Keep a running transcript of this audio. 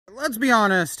let's be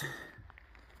honest.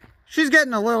 She's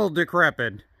getting a little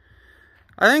decrepit.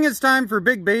 I think it's time for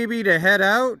Big Baby to head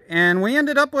out, and we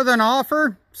ended up with an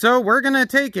offer, so we're gonna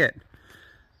take it.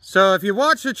 So if you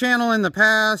watched the channel in the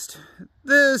past,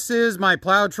 this is my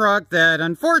plow truck that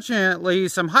unfortunately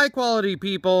some high quality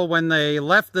people, when they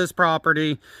left this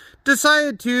property,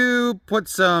 decided to put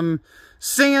some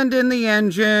sand in the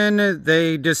engine.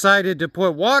 They decided to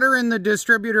put water in the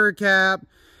distributor cap.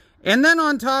 And then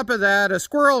on top of that, a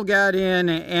squirrel got in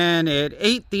and it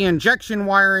ate the injection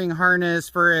wiring harness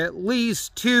for at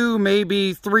least 2,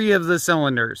 maybe 3 of the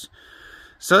cylinders.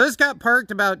 So this got parked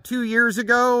about 2 years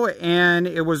ago, and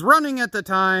it was running at the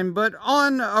time, but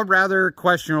on a rather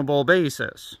questionable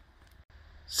basis.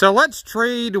 So let's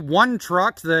trade one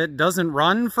truck that doesn't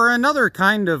run for another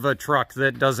kind of a truck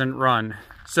that doesn't run.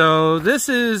 So this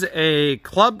is a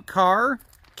Club Car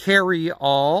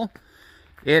Carryall.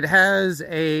 It has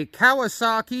a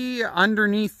Kawasaki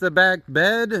underneath the back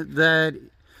bed that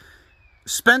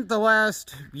spent the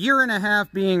last 1.5 years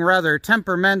being rather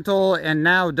temperamental and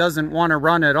now doesn't want to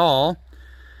run at all.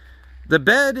 The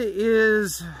bed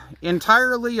is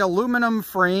entirely aluminum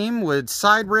frame with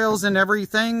side rails and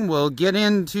everything. We'll get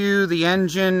into the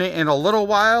engine in a little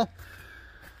while,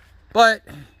 but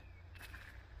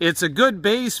it's a good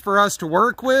base for us to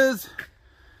work with.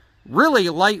 Really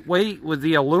lightweight with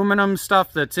the aluminum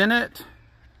stuff that's in it,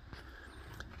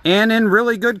 and in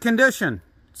really good condition.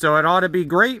 So it ought to be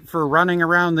great for running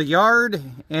around the yard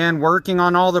and working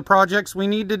on all the projects we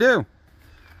need to do.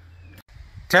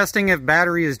 Testing if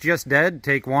battery is just dead,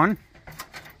 take 1.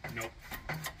 Nope.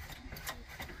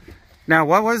 Now,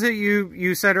 what was it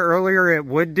you said earlier it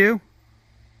would do?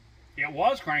 It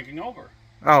was cranking over.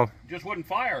 Oh. It just wouldn't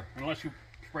fire unless you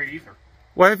sprayed ether.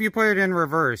 What if you put it in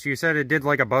reverse? You said it did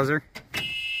like a buzzer?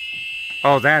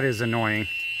 Oh, that is annoying.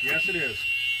 Yes, it is.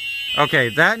 Okay,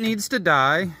 that needs to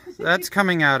die. That's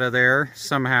coming out of there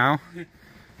somehow.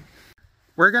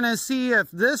 We're going to see if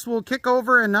this will kick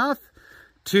over enough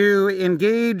to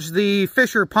engage the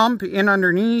Fisher pump in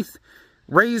underneath,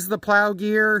 raise the plow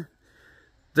gear.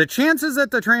 The chances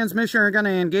that the transmission are going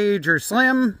to engage are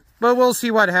slim, but we'll see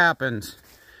what happens.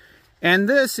 And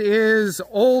this is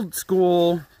old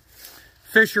school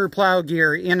Fisher plow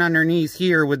gear in underneath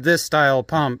here with this style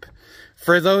pump.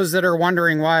 For those that are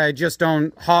wondering why I just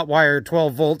don't hot wire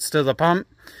 12 volts to the pump,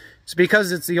 it's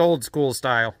because it's the old school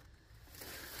style.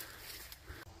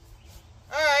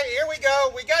 Alright, here we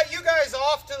go. We got you guys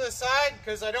off to the side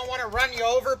because I don't want to run you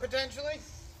over potentially.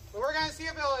 But we're going to see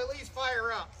if it'll at least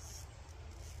fire up.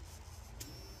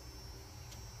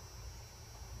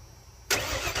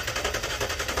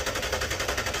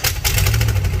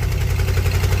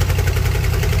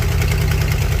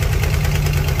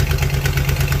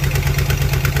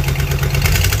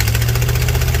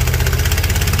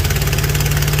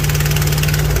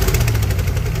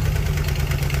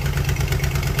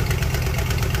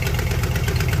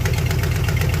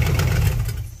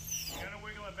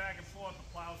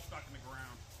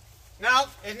 No,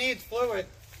 it needs fluid.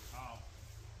 Oh.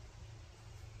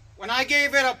 When I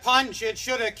gave it a punch, it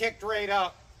should have kicked right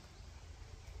up.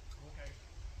 Okay.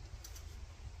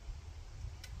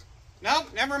 Nope,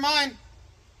 never mind.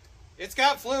 It's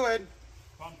got fluid.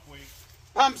 Pump's weak.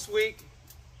 Pump's weak.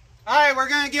 Alright, we're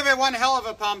going to give it one hell of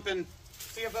a pump and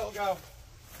see if it'll go.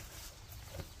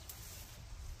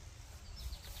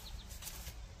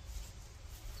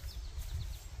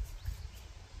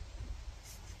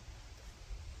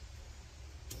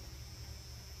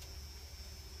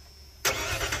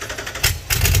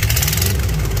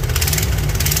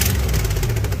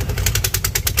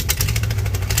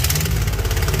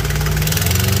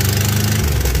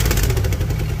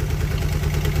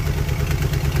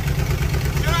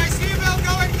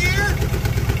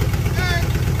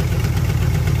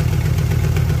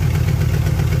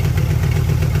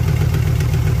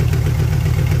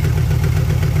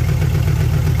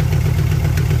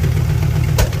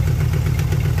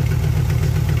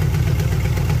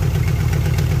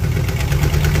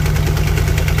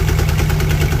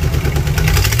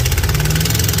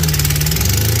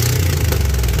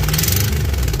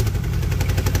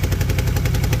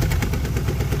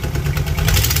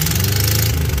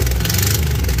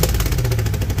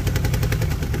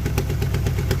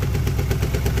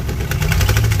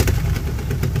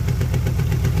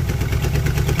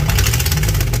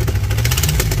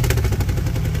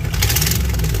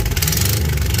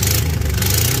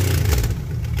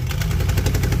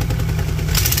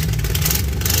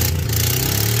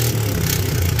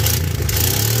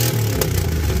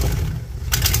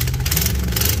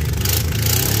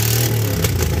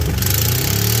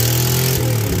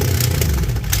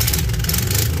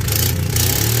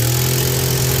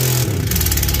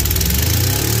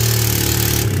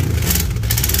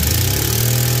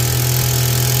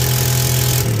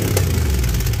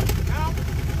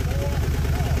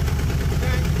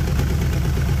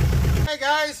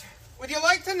 Would you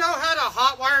like to know how to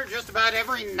hotwire just about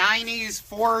every 90s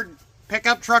Ford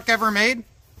pickup truck ever made?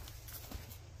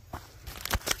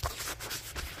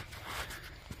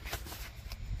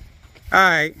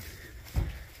 Alright.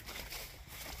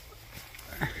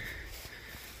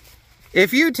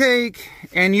 If you take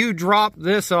and you drop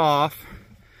this off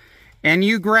and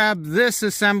you grab this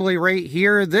assembly right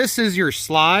here, this is your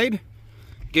slide.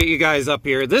 Get you guys up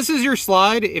here. This is your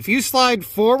slide. If you slide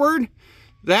forward,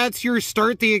 that's your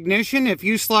start the ignition. If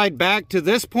you slide back to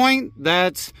this point,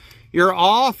 that's your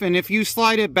off. And if you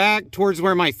slide it back towards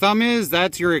where my thumb is,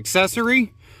 that's your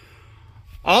accessory.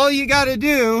 All you got to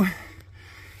do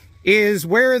is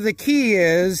where the key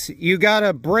is, you got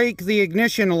to break the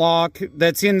ignition lock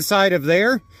that's inside of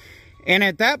there. And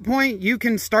at that point, you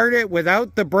can start it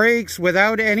without the brakes,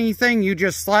 without anything. You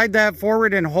just slide that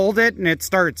forward and hold it, and it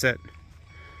starts it.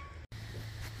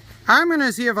 I'm going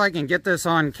to see if I can get this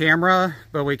on camera,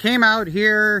 but we came out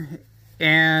here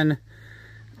and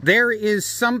there is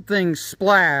something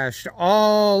splashed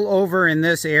all over in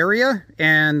this area,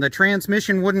 and the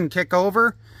transmission wouldn't kick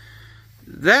over.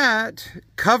 That,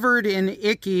 covered in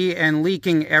icky and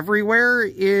leaking everywhere,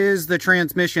 is the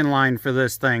transmission line for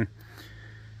this thing.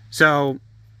 So,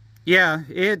 yeah,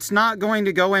 it's not going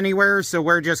to go anywhere, so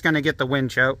we're just going to get the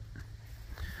winch out.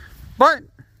 But,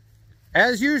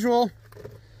 as usual,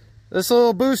 this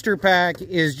little booster pack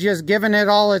is just giving it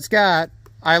all it's got.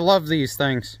 I love these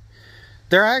things.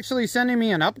 They're actually sending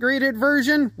me an upgraded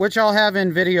version, which I'll have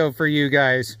in video for you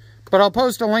guys. But I'll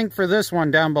post a link for this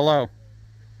one down below.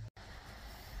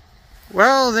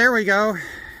 Well, there we go.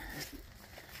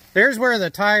 There's where the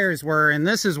tires were, and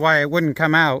this is why it wouldn't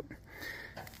come out.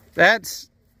 That's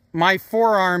my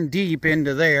forearm deep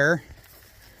into there.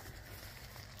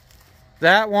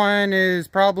 That one is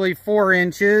probably 4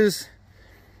 inches.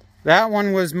 That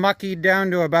one was muckied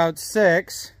down to about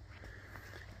 6.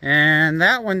 And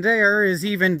that one there is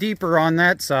even deeper on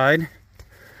that side.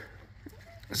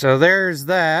 So there's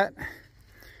that.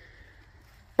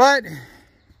 But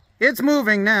it's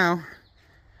moving now.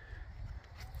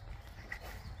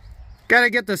 Got to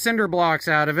get the cinder blocks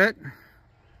out of it,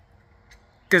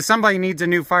 because somebody needs a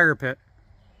new fire pit.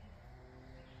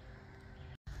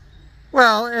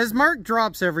 Well, as Mark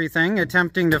drops everything,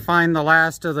 attempting to find the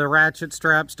last of the ratchet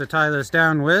straps to tie this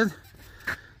down with,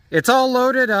 it's all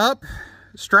loaded up,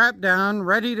 strapped down,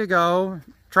 ready to go,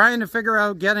 trying to figure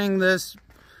out getting this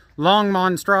long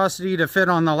monstrosity to fit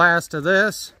on the last of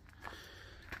this.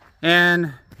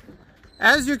 And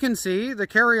as you can see, the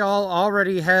Carryall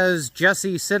already has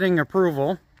Jesse sitting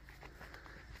approval.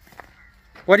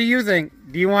 What do you think?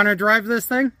 Do you want to drive this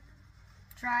thing?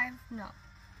 Drive? No.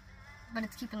 But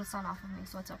it's keeping the sun off of me,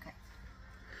 so it's okay.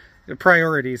 The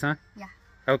priorities, huh? Yeah.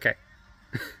 Okay.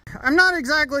 I'm not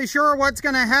exactly sure what's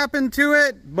going to happen to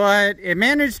it, but it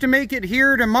managed to make it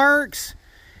here to Mark's.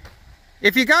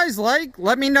 If you guys like,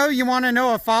 let me know you want to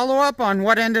know a follow-up on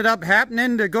what ended up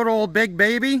happening to good old Big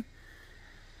Baby.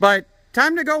 But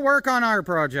time to go work on our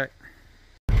project.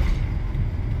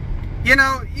 You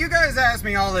know, you guys ask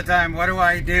me all the time, what do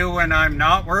I do when I'm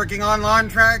not working on lawn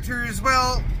tractors?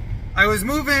 Well, I was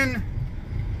moving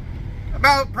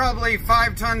about probably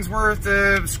 5 tons worth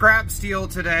of scrap steel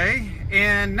today,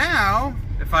 and now,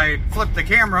 if I flip the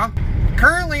camera,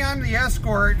 currently I'm the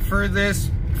escort for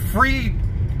this free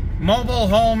mobile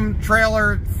home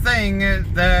trailer thing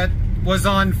that was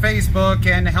on Facebook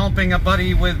and helping a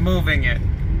buddy with moving it.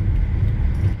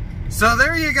 So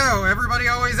there you go. Everybody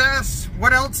always asks,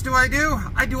 what else do? I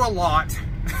do a lot.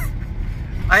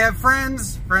 I have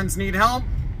friends need help,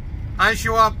 I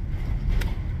show up,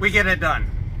 we get it done.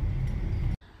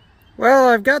 Well,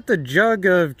 I've got the jug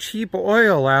of cheap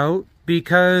oil out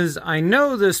because I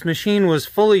know this machine was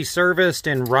fully serviced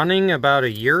and running about a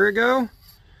year ago.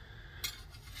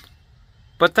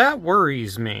 But that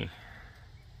worries me.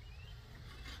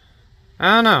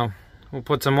 I don't know. We'll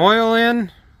put some oil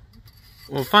in.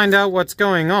 We'll find out what's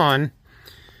going on.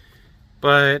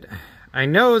 But I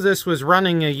know this was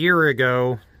running a year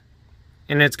ago,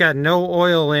 and it's got no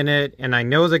oil in it, and I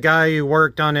know the guy who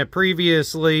worked on it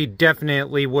previously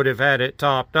definitely would have had it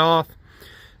topped off.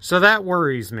 So that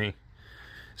worries me.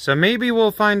 So maybe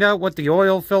we'll find out what the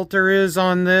oil filter is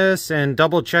on this and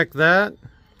double check that.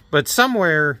 But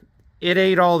somewhere it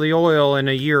ate all the oil in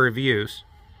a year of use.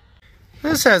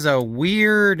 This has a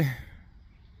weird...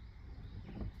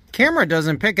 Camera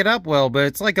doesn't pick it up well, but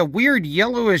it's like a weird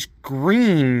yellowish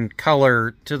green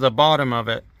color to the bottom of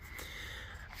it.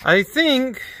 I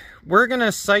think we're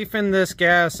gonna siphon this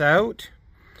gas out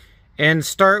and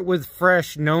start with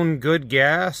fresh known good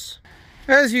gas.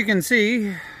 As you can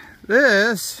see,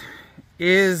 this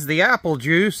is the apple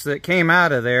juice that came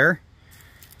out of there.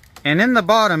 And in the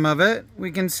bottom of it,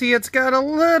 we can see it's got a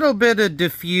little bit of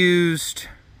diffused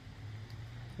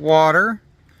water,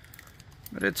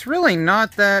 but it's really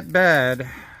not that bad.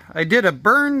 I did a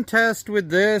burn test with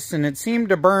this and it seemed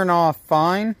to burn off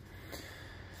fine.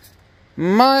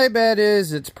 My bet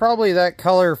is it's probably that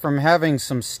color from having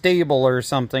some stable or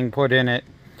something put in it.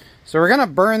 So we're going to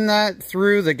burn that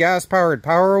through the gas-powered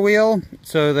power wheel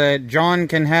so that John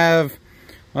can have,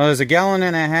 well, there's 1.5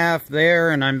 gallons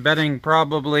there, and I'm betting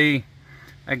probably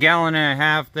 1.5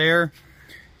 gallons there.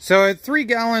 So at 3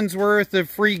 gallons worth of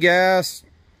free gas,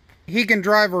 he can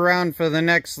drive around for the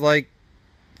next, like,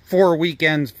 4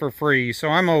 weekends for free. So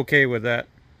I'm okay with that.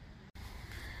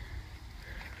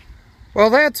 Well,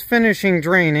 that's finishing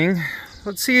draining.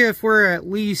 Let's see if we're at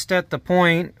least at the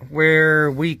point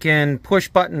where we can push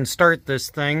button start this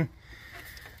thing.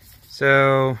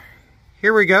 So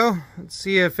here we go. Let's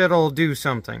see if it'll do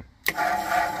something.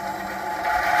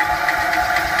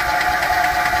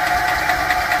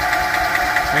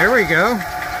 There we go.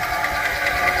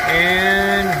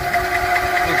 And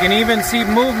you can even see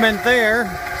movement there,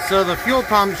 so the fuel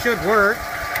pump should work.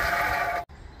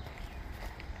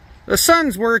 The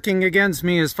sun's working against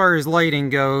me as far as lighting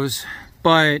goes,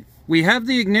 but we have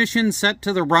the ignition set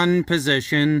to the run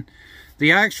position.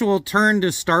 The actual turn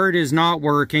to start is not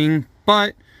working,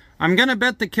 but I'm gonna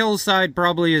bet the kill side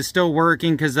probably is still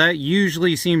working because that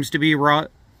usually seems to be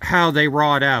how they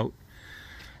rot out.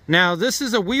 Now, this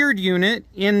is a weird unit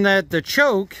in that the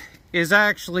choke is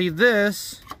actually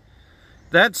this.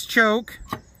 That's choke.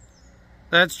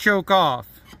 That's choke off.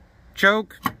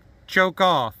 Choke, choke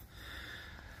off.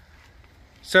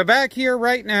 So back here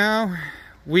right now,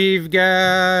 we've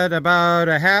got about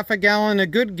 1/2 gallon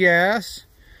of good gas.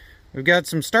 We've got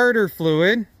some starter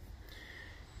fluid.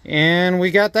 And we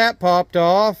got that popped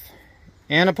off.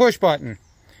 And a push button.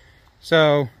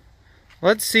 So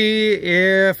let's see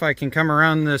if I can come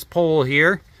around this pole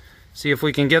here. See if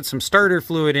we can get some starter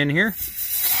fluid in here.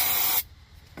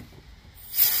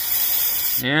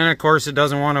 And of course it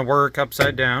doesn't want to work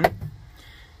upside down.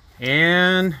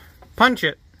 And punch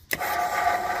it.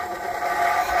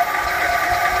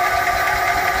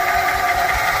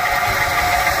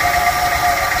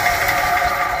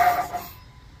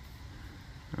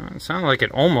 It sounded like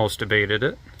it almost abated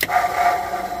it.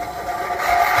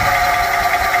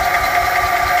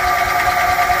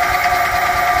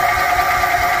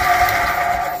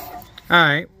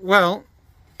 Alright, well,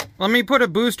 let me put a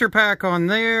booster pack on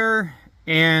there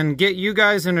and get you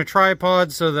guys in a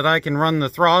tripod so that I can run the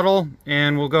throttle,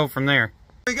 and we'll go from there.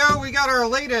 Here we go, we got our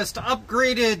latest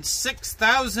upgraded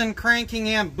 6,000 cranking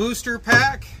amp booster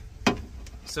pack.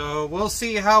 So we'll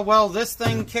see how well this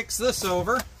thing kicks this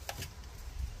over.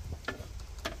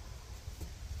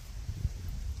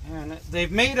 And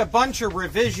they've made a bunch of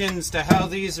revisions to how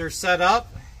these are set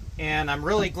up, and I'm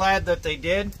really glad that they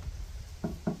did.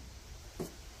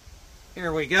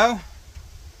 Here we go.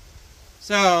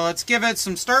 So let's give it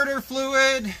some starter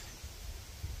fluid.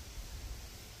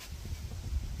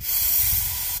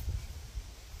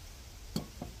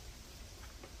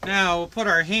 Now we'll put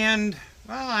our hand,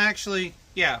 well actually,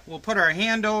 yeah, we'll put our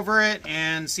hand over it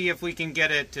and see if we can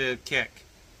get it to kick.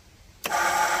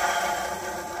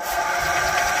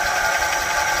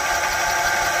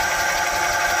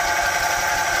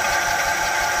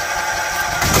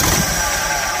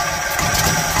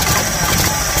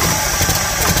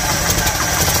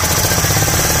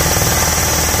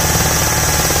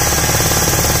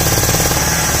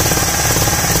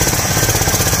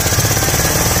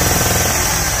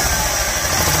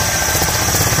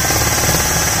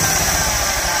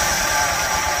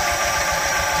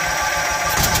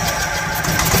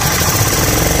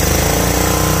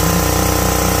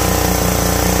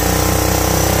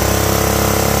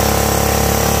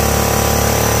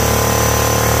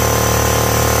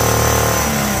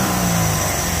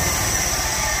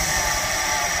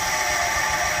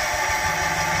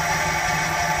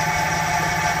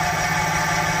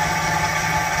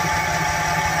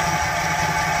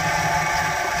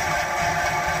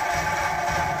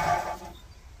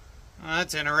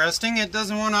 That's interesting. It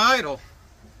doesn't want to idle.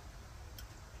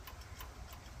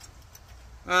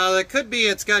 It could be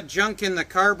it's got junk in the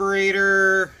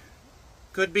carburetor.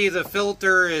 Could be the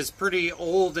filter is pretty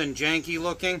old and janky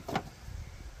looking.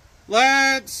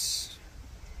 Let's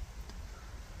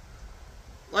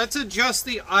adjust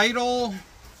the idle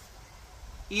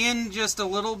in just a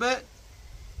little bit.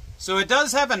 So it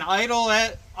does have an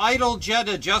idle jet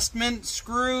adjustment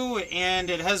screw,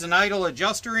 and it has an idle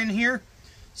adjuster in here.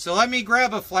 So let me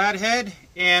grab a flathead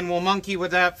and we'll monkey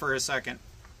with that for a second.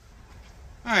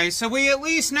 Alright, so we at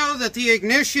least know that the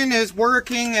ignition is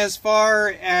working as far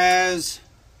as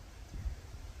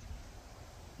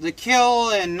the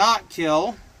kill and not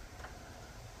kill.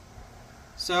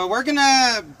 So we're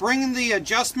gonna bring the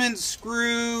adjustment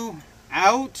screw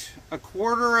out a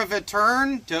quarter of a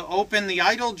turn to open the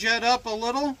idle jet up a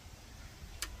little.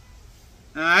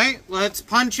 Alright, let's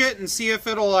punch it and see if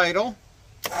it'll idle.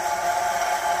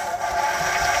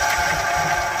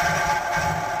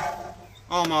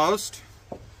 Almost.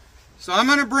 So I'm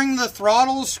going to bring the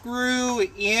throttle screw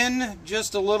in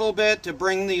just a little bit to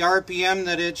bring the RPM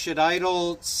that it should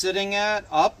idle sitting at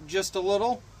up just a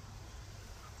little.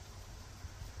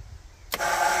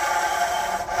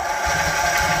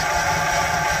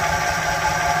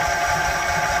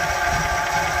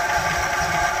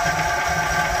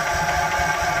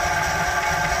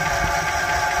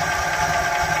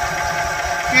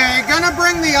 Okay, gonna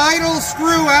bring the idle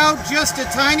screw out just a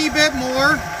tiny bit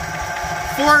more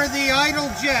for the idle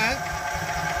jet.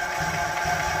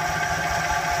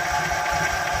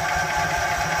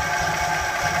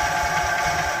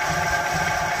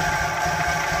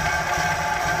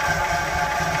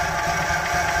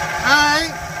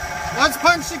 Alright, let's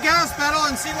punch the gas pedal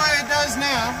and see what it does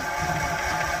now.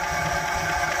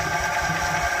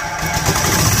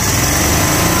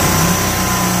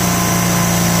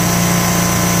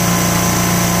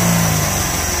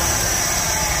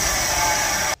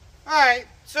 Alright,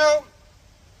 so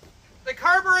the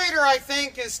carburetor, I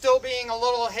think, is still being a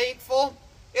little hateful.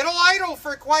 It'll idle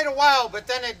for quite a while, but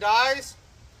then it dies.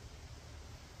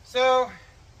 So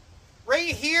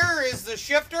right here is the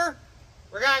shifter.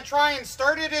 We're going to try and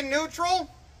start it in neutral.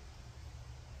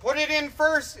 Put it in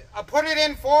first, put it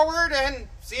in forward and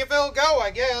see if it'll go,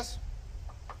 I guess.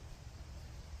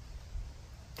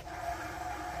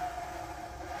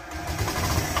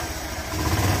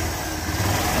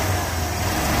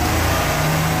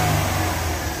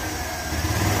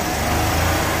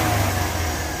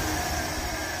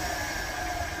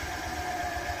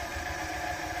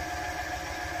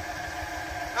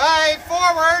 Alright,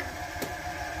 forward.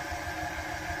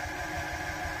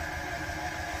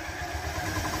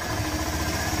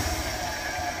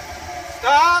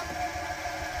 Stop.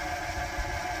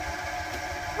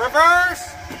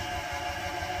 Reverse.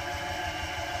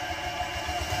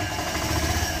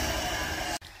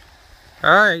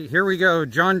 Alright, here we go.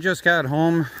 John just got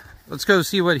home. Let's go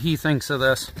see what he thinks of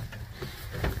this.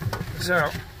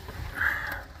 So,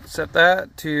 set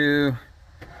that to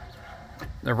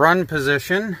the run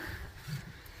position.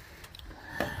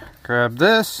 Grab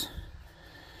this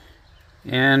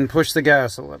and push the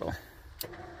gas a little.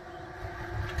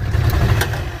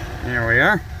 There we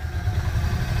are.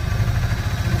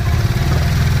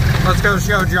 Let's go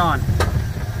show John.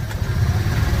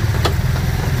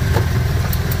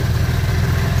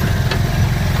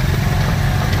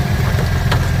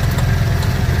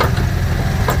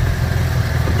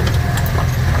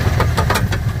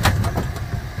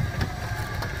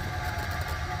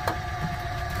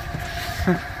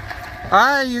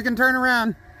 Alright, you can turn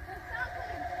around.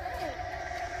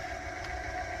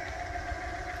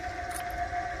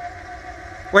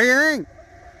 What do you think?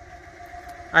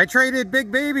 I traded Big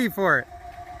Baby for it.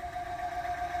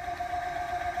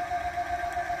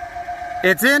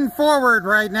 It's in forward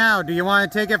right now. Do you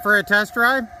want to take it for a test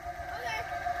drive?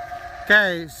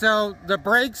 Okay, so the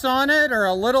brakes on it are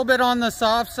a little bit on the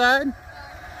soft side.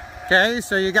 Okay,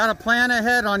 so you got to plan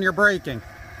ahead on your braking.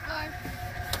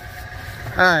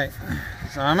 Alright,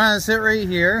 so I'm going to sit right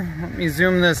here. Let me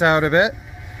zoom this out a bit.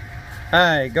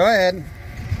 Alright, go ahead.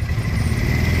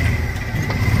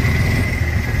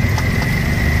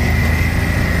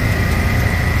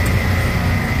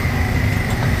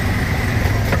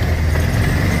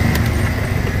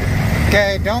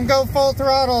 Okay, don't go full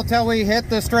throttle till we hit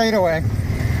the straightaway.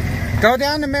 Go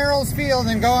down to Merrill's Field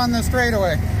and go on the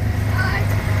straightaway.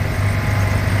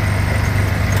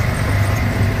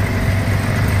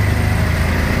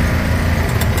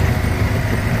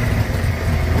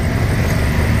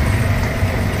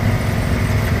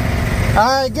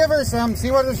 Alright, give her some,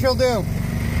 see what she'll do.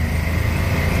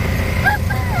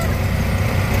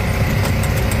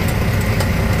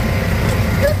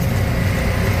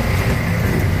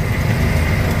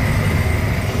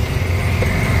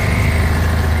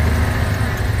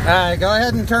 Alright, go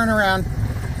ahead and turn around.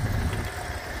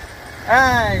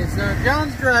 Alright, so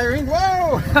John's driving.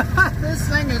 Whoa! This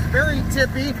thing is very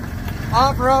tippy.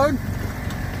 Off-road.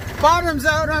 Bottoms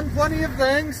out on plenty of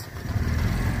things.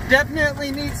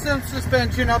 Definitely needs some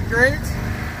suspension upgrades.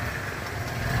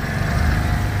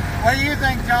 What do you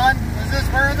think, John? Is this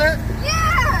worth it?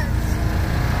 Yes!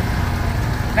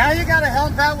 Now you gotta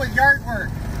help out with yard work.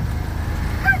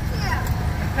 Heck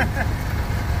yeah!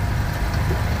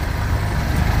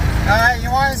 Alright,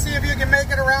 you want to see if you can make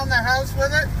it around the house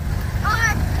with it?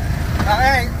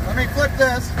 Alright, let me flip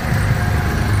this.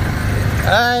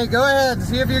 Alright, go ahead.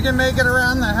 See if you can make it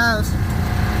around the house.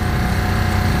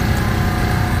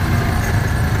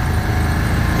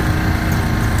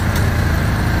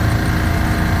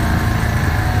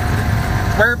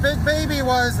 Where Big Baby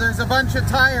was, there's a bunch of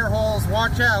tire holes.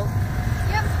 Watch out.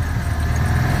 Yep.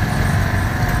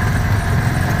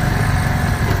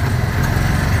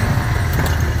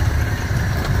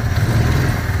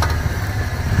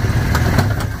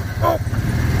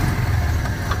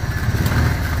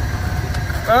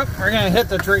 Oh, we're gonna hit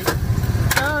the tree.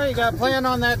 Oh, you gotta plan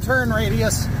on that turn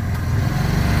radius.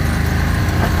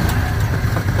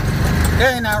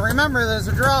 Okay, now remember there's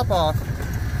a drop off.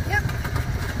 Yep.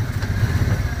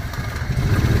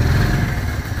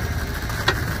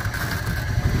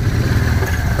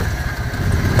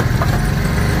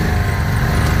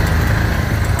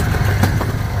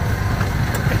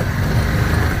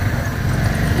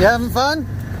 You having fun?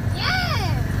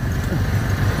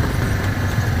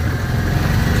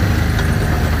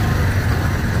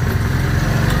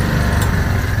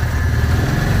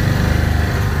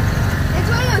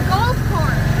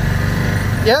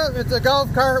 Yeah, it's a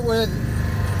golf cart with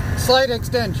slight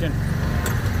extension.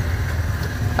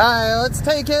 Alright, let's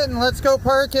take it and let's go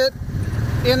park it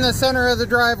in the center of the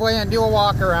driveway and do a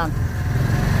walk around.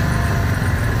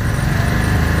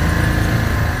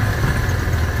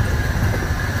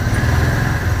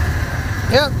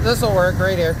 Yep, this will work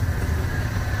right here.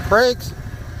 Brakes.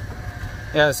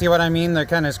 Yeah, see what I mean? They're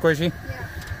kind of squishy. Yeah.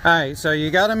 Alright, so you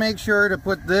got to make sure to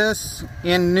put this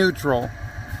in neutral,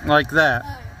 like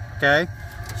that. Okay?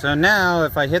 So now,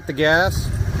 if I hit the gas,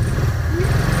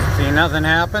 see, nothing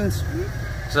happens.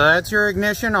 So that's your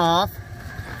ignition off.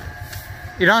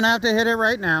 You don't have to hit it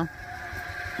right now.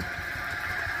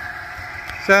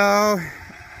 So,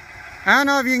 I don't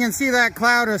know if you can see that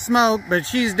cloud of smoke, but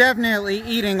she's definitely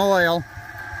eating oil.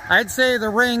 I'd say the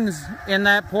rings in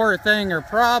that poor thing are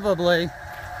probably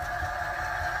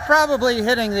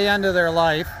hitting the end of their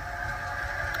life.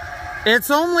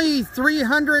 It's only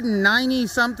 390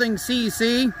 something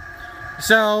cc,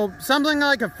 so something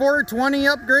like a 420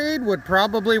 upgrade would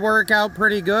probably work out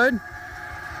pretty good.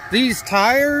 These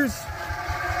tires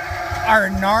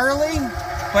are gnarly,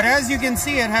 but as you can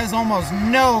see, it has almost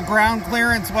no ground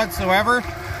clearance whatsoever,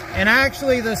 and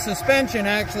actually the suspension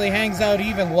actually hangs out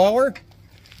even lower.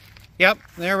 Yep,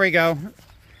 there we go.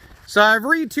 So I've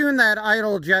retuned that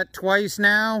idle jet twice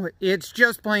now. It's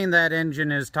just plain that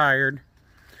engine is tired.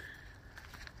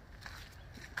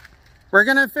 We're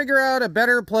gonna figure out a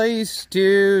better place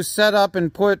to set up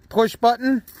and put push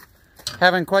button.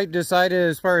 Haven't quite decided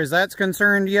as far as that's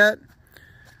concerned yet.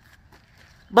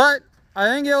 But I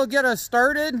think it'll get us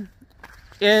started.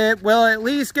 It will at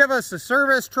least give us a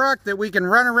service truck that we can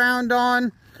run around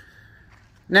on.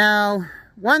 Now,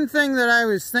 one thing that I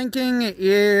was thinking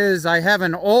is I have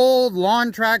an old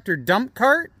lawn tractor dump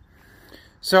cart.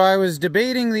 So I was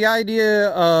debating the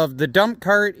idea of the dump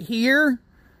cart here,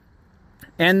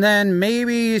 and then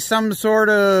maybe some sort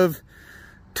of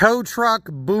tow truck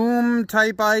boom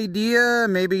type idea,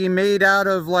 maybe made out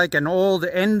of like an old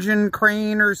engine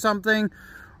crane or something,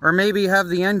 or maybe have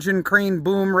the engine crane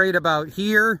boom right about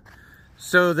here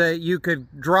so that you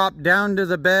could drop down to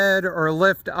the bed or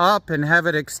lift up and have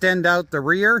it extend out the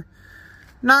rear.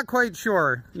 Not quite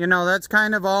sure. You know, that's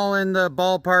kind of all in the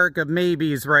ballpark of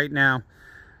maybes right now.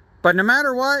 But no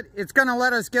matter what, it's going to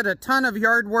let us get a ton of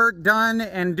yard work done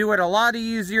and do it a lot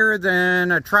easier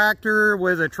than a tractor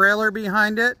with a trailer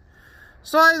behind it.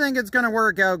 So I think it's going to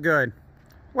work out good.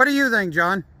 What do you think,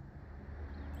 John?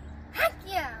 Heck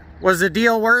yeah. Was the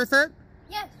deal worth it?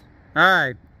 Yes.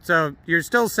 Alright, so you're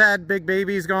still sad Big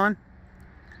Baby's gone?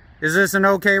 Is this an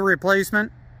okay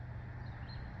replacement?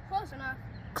 Close enough.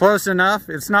 Close enough?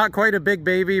 It's not quite a Big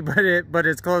Baby, but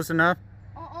it's close enough.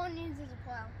 All it needs is a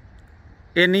plow.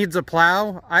 It needs a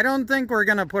plow? I don't think we're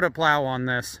going to put a plow on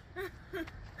this.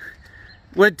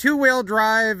 With two-wheel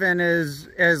drive and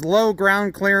as low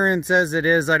ground clearance as it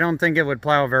is, I don't think it would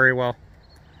plow very well.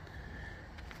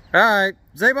 Alright,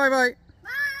 say bye-bye.